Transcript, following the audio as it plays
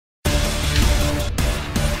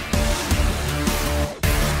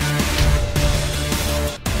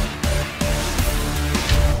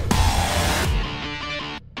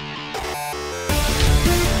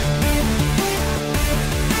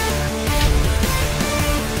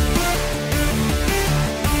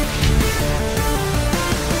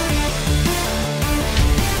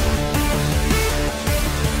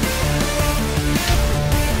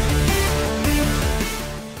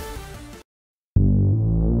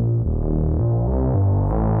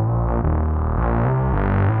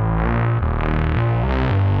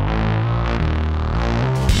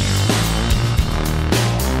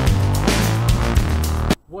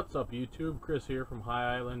YouTube. Chris here from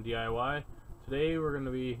High Island DIY. Today we're going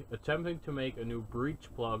to be attempting to make a new breech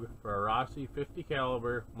plug for a Rossi 50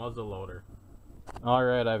 caliber muzzle loader.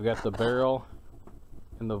 Alright, I've got the barrel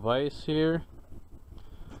in the vise here,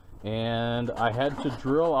 and I had to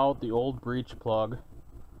drill out the old breech plug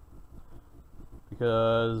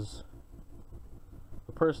because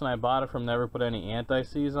the person I bought it from never put any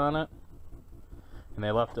anti-seize on it, and they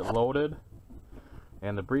left it loaded,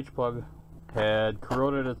 and the breech plug had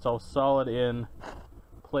corroded itself solid in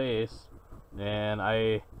place, and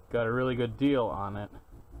I got a really good deal on it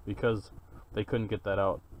because they couldn't get that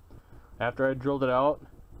out. After I drilled it out,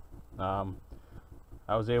 I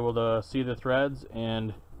was able to see the threads,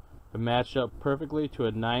 and it matched up perfectly to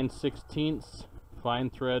a 9/16 fine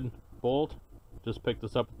thread bolt. Just picked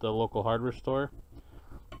this up at the local hardware store,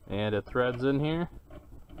 and it threads in here.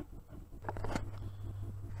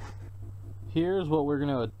 Here's what we're going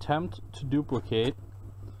to attempt to duplicate.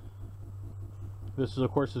 This is,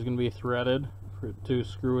 of course, is going to be threaded to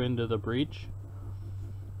screw into the breech.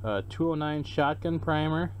 209 shotgun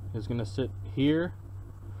primer is going to sit here.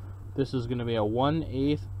 This is going to be a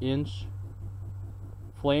 1/8 inch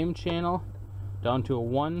flame channel down to a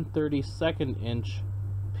 1/32 inch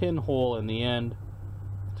pinhole in the end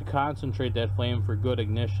to concentrate that flame for good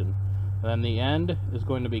ignition. And then the end is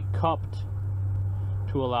going to be cupped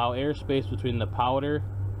to allow airspace between the powder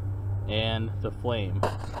and the flame.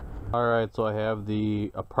 Alright, so I have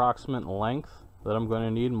the approximate length that I'm going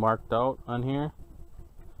to need marked out on here,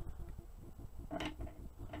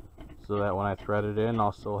 so that when I thread it in,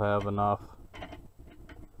 I'll still have enough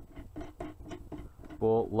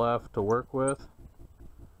bolt left to work with.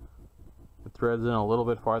 It threads in a little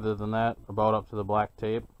bit farther than that, about up to the black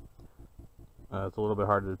tape. It's a little bit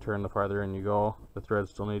harder to turn the farther in you go. The threads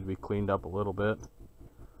still need to be cleaned up a little bit.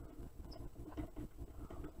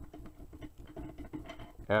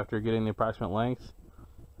 After getting the approximate length,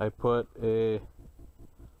 I put a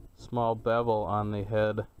small bevel on the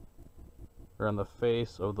head, or on the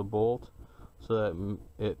face of the bolt, so that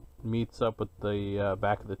it meets up with the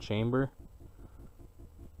back of the chamber.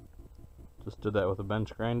 Just did that with a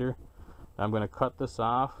bench grinder. I'm going to cut this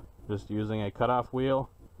off just using a cutoff wheel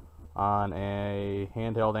on a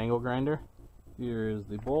handheld angle grinder. Here is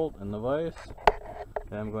the bolt and the vise,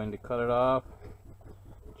 and I'm going to cut it off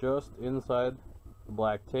just inside the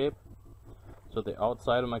black tape, so the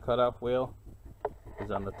outside of my cutoff wheel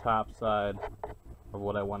is on the top side of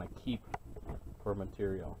what I want to keep for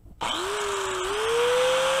material.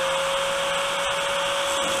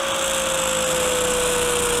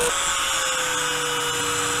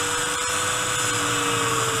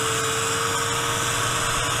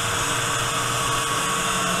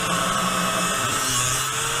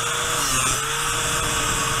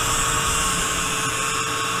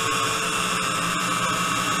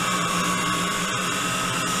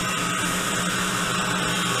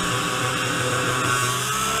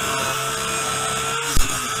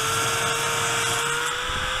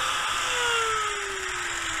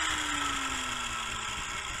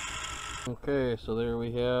 Okay, so there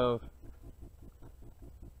we have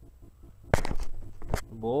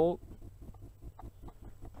the bolt.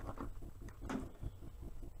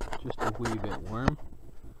 Just a wee bit warm.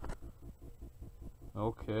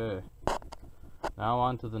 Okay, now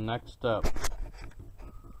on to the next step.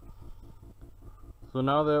 So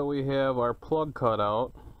now that we have our plug cut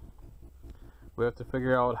out, we have to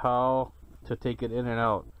figure out how to take it in and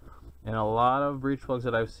out. And a lot of breech plugs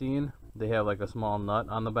that I've seen, they have like a small nut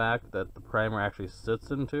on the back that the primer actually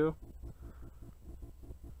sits into.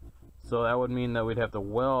 So that would mean that we'd have to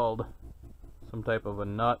weld some type of a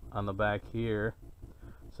nut on the back here,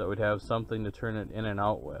 so we'd have something to turn it in and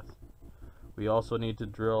out with. We also need to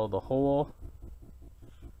drill the hole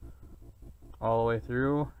all the way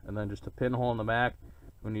through, and then just a pinhole in the back.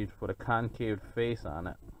 We need to put a concave face on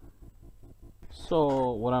it.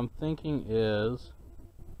 So what I'm thinking is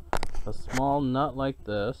a small nut like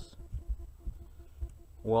this,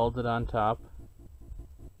 welded on top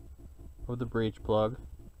of the breech plug,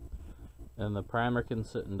 and the primer can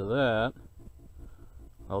sit into that.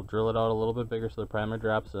 I'll drill it out a little bit bigger so the primer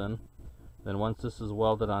drops in. Then once this is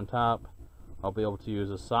welded on top, I'll be able to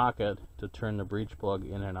use a socket to turn the breech plug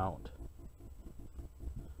in and out.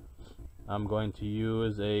 I'm going to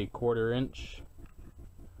use a 1/4 inch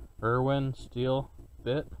Irwin steel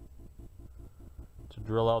bit to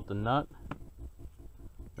drill out the nut,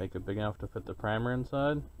 make it big enough to fit the primer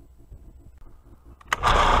inside.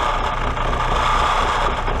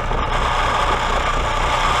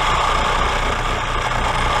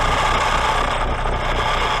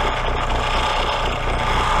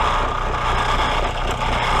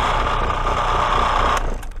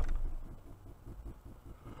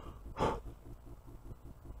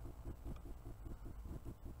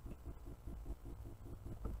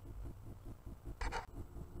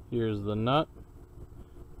 Here's the nut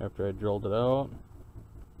after I drilled it out.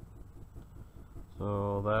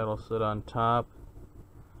 So that'll sit on top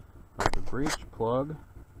of the breech plug.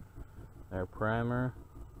 Our primer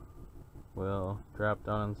will drop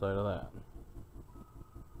down inside of that.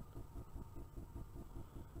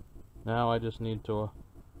 Now I just need to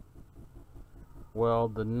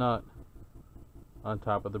weld the nut on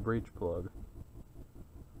top of the breech plug.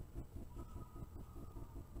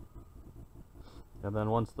 And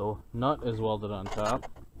then once the nut is welded on top,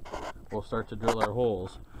 we'll start to drill our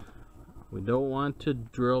holes. We don't want to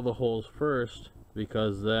drill the holes first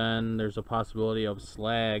because then there's a possibility of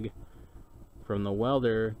slag from the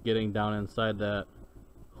welder getting down inside that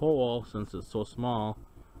hole since it's so small,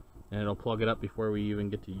 and it'll plug it up before we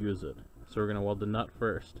even get to use it. So we're going to weld the nut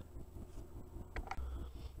first.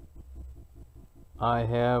 I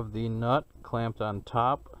have the nut clamped on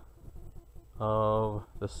top of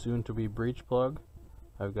the soon-to-be breech plug.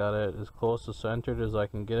 I've got it as close to centered as I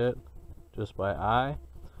can get it just by eye.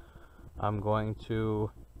 I'm going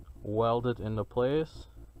to weld it into place.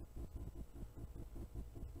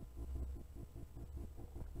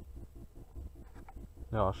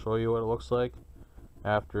 Now I'll show you what it looks like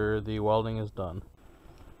after the welding is done.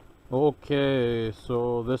 Okay,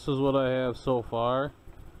 so this is what I have so far.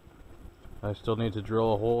 I still need to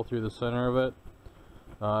drill a hole through the center of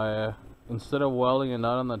it. Instead of welding a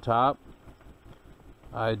nut on the top,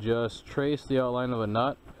 I just traced the outline of a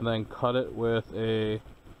nut and then cut it with a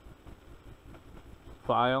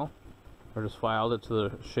file, or just filed it to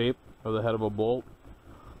the shape of the head of a bolt.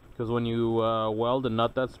 Because when you weld a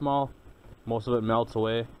nut that small, most of it melts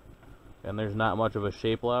away and there's not much of a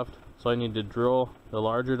shape left. So I need to drill the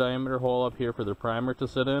larger diameter hole up here for the primer to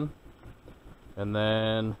sit in, and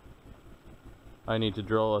then I need to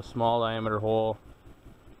drill a small diameter hole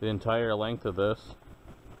the entire length of this.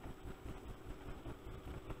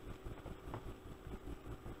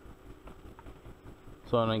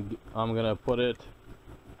 So I'm gonna put it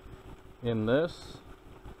in this,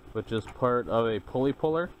 which is part of a pulley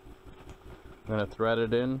puller. I'm gonna thread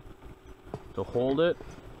it in to hold it.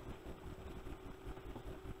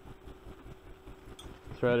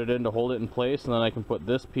 Thread it in to hold it in place, and then I can put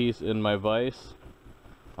this piece in my vise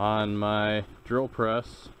on my drill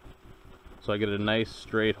press so I get a nice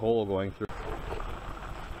straight hole going through.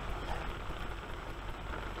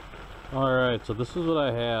 Alright, so this is what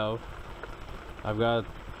I have. I've got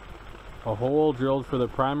a hole drilled for the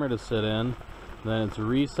primer to sit in, then it's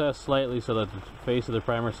recessed slightly so that the face of the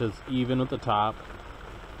primer sits even with the top.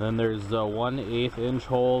 Then there's a 1/8 inch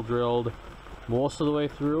hole drilled most of the way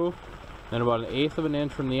through, then about 1/8 of an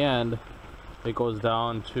inch from the end it goes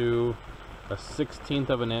down to a 1/16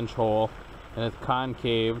 of an inch hole, and it's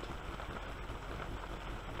concaved.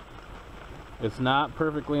 It's not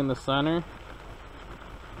perfectly in the center,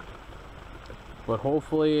 but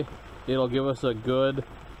hopefully it'll give us a good,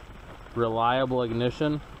 reliable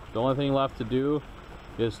ignition. The only thing left to do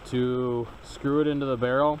is to screw it into the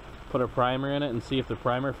barrel, put a primer in it, and see if the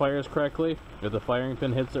primer fires correctly, if the firing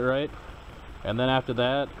pin hits it right. And then after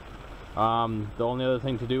that, the only other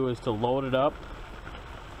thing to do is to load it up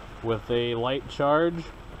with a light charge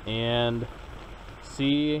and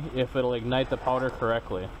see if it'll ignite the powder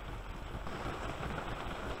correctly.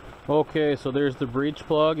 Okay, so there's the breech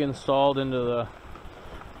plug installed into the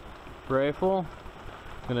rifle.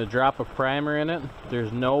 I'm gonna drop a primer in it.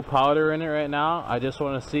 There's no powder in it right now. I just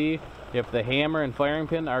want to see if the hammer and firing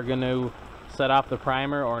pin are going to set off the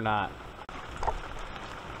primer or not.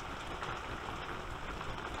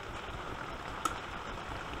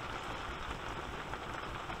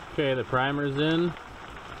 Okay, the primer's in.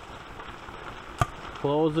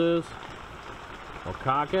 Closes. We'll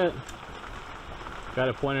cock it. Got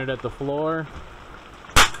it pointed at the floor.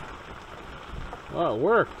 Oh, it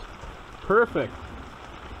worked. Perfect.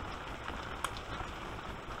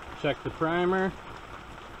 Check the primer.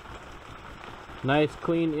 Nice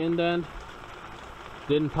clean indent.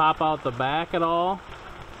 Didn't pop out the back at all.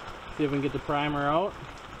 See if we can get the primer out.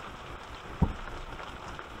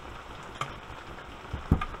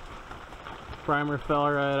 Primer fell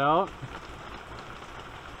right out.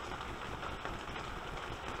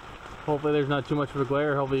 Hopefully there's not too much of a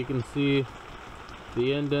glare. Hopefully you can see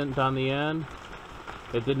the indent on the end.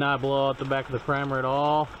 It did not blow out the back of the primer at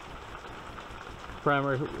all.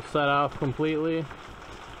 Primer set off completely.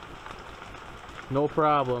 No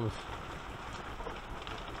problems.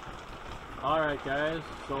 Alright guys,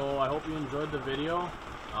 so I hope you enjoyed the video.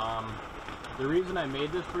 The reason I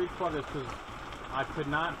made this breech plug is because I could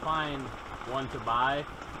not find one to buy.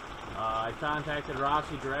 I contacted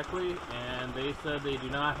Rossi directly and they said they do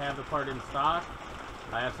not have the part in stock.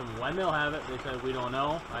 I asked them when they'll have it. They said we don't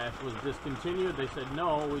know. I asked was discontinued. They said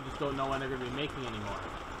no, we just don't know when they're going to be making anymore.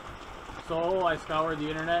 So I scoured the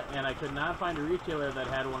internet and I could not find a retailer that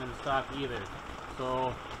had one in stock either.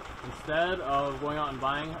 So instead of going out and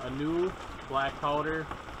buying a new black powder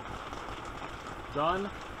gun,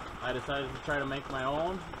 I decided to try to make my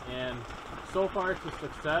own, and so far it's a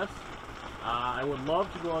success. I would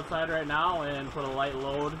love to go outside right now and put a light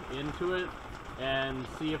load into it and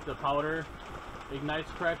see if the powder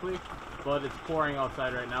ignites correctly, but it's pouring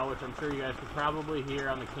outside right now, which I'm sure you guys could probably hear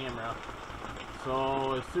on the camera.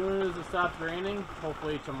 So as soon as it stops raining,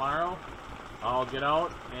 hopefully tomorrow, I'll get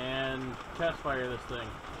out and test fire this thing.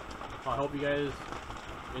 I hope you guys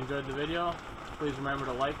enjoyed the video. Please remember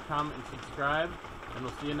to like, comment, and subscribe, and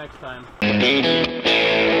we'll see you next time.